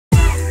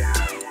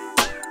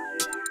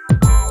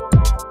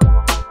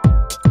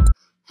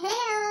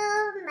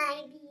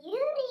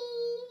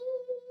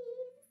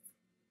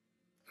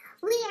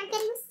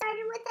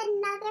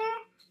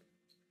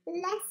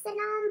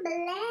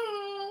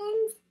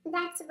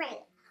That's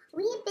right.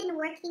 We have been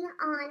working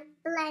on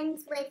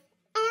blends with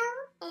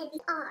L and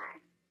R.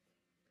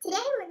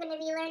 Today we're going to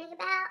be learning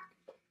about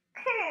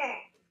CR,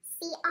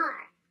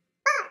 C-R.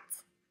 But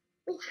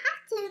we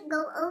have to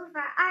go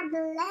over our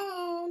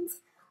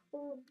blends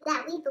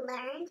that we've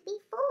learned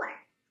before.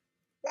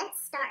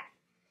 Let's start.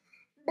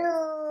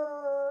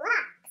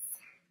 Blocks,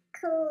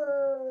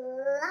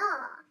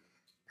 claw,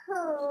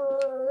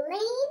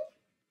 plane,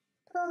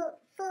 full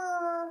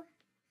flag,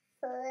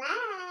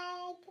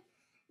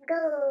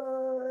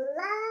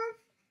 glove,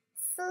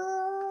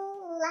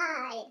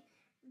 slide,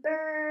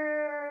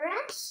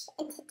 brush.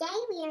 And today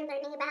we are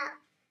learning about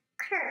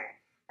cur,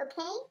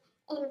 okay?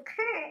 And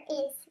cur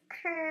is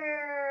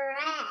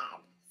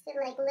crab. So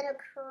like little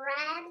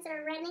crabs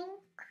are running,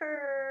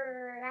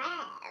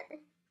 crab.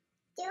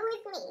 Do it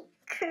with me,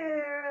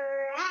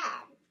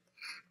 crab.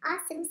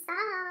 Awesome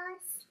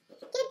sauce.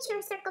 Get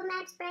your circle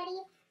maps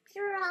ready.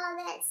 Draw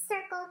that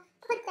circle.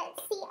 Put that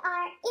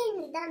CR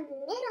in the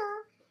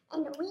middle.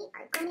 And we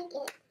are going to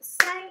get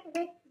started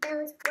with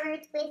those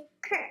words with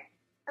cur.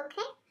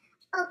 Okay?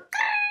 Oh,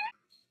 cur.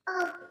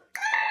 Oh,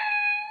 cur.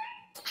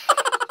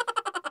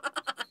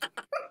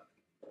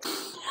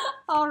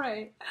 All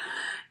right.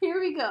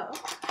 Here we go.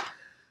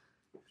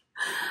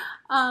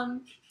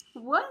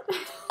 What?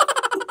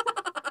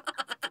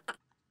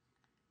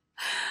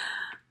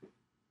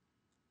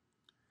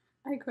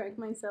 I cracked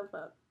myself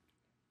up.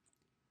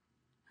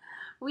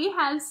 We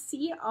have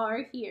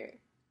CR here.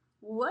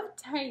 What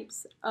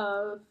types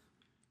of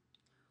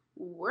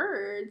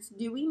words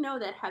do we know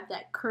that have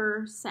that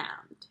cur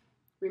sound?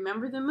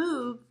 Remember the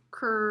move,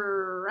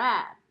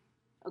 crab.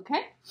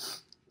 Okay?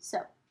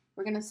 So,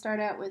 we're going to start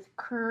out with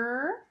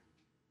crab.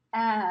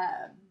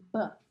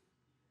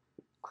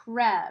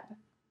 Crab.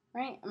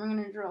 Right? I'm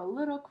going to draw a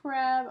little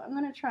crab. I'm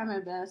going to try my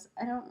best.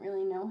 I don't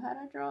really know how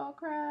to draw a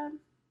crab,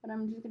 but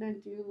I'm just going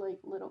to do like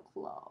little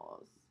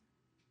claws.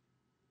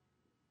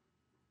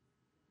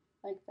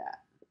 Like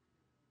that.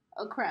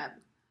 A crab.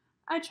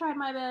 I tried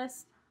my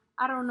best.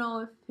 I don't know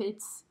if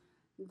it's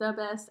the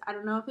best. I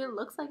don't know if it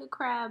looks like a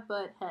crab,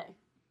 but hey.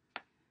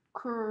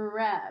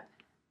 Crab.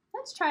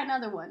 Let's try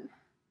another one.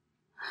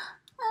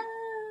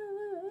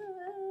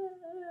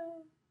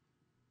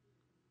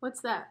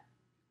 What's that?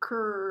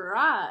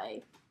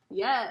 Cry.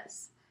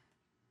 Yes.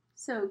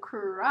 So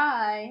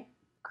cry,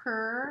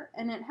 cur,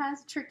 and it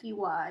has tricky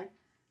Y.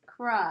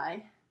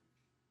 Cry.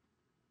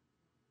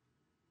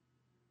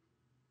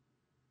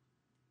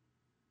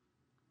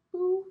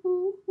 Hoo,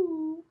 hoo,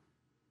 hoo.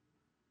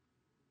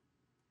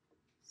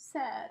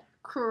 Sad.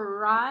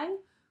 Cry,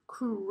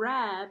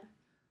 crab,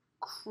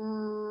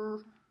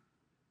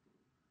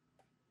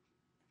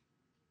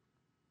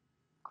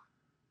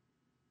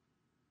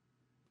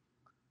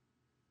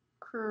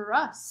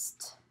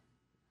 crust.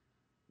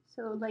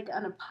 So like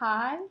on a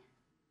pie,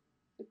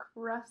 the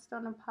crust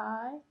on a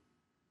pie,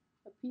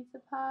 a piece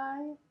of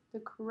pie, the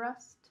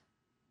crust.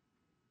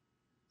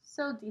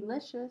 So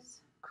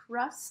delicious.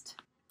 Crust.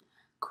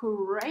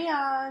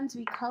 Crayons.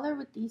 We color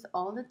with these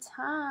all the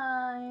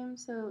time.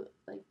 So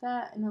like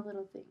that and a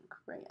little thing.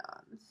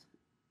 Crayons.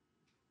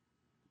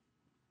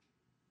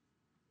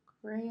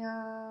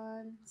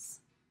 Crayons.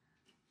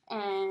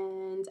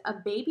 And a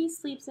baby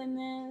sleeps in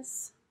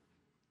this.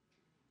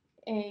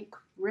 A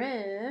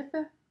crib.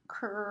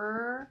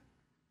 Crib.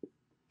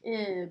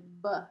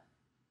 That.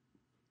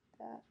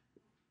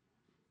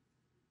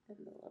 And a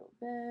little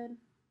bed.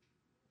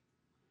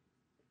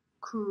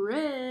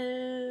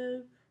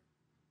 Crib.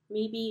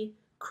 Maybe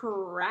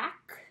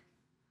crack.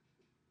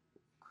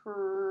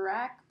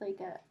 Crack, like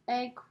an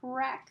egg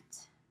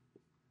cracked.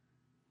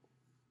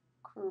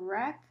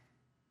 Crack.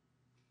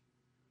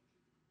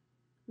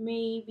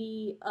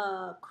 Maybe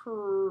a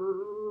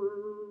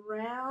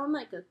crown,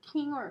 like a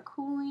king or a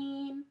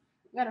queen.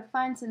 I gotta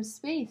find some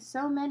space.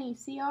 So many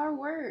CR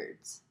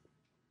words.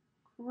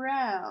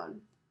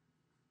 Crown.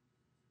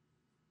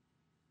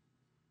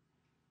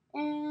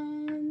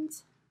 And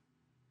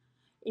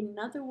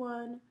another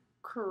one.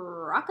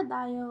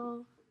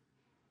 Crocodile.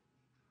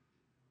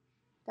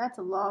 That's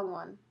a long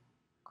one.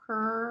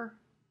 Crocodile.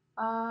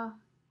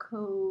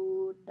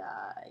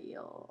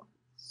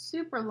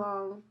 Super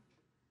long.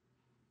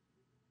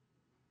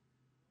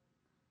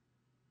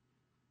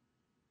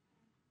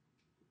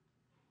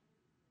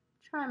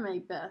 Try my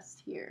best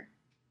here.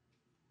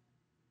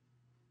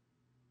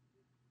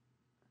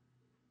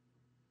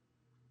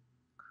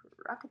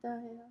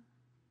 Crocodile.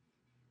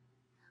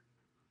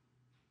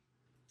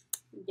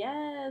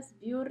 Yes,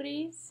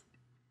 beauties.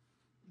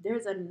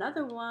 There's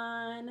another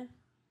one.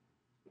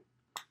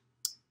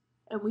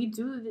 And we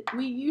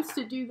used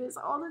to do this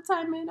all the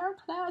time in our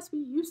class. We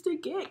used to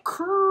get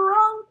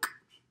crunk.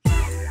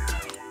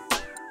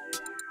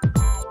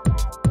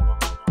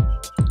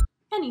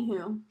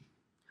 Anywho.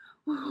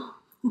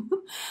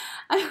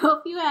 I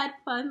hope you had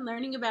fun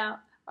learning about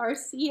our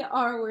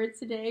CR word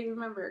today.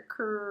 Remember,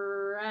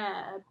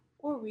 crab.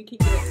 Or we could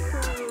get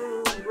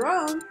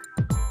crunk.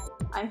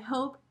 I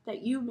hope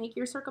that you make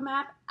your circle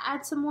map,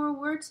 add some more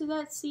words to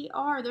that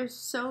CR. There's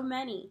so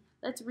many.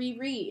 Let's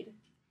reread.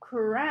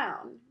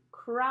 Crown,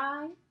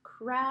 cry,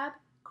 crab,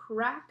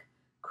 crack,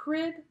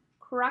 crib,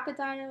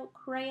 crocodile,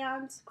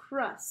 crayons,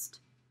 crust.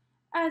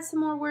 Add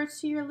some more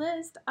words to your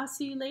list. I'll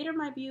see you later,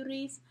 my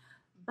beauties.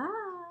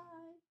 Bye.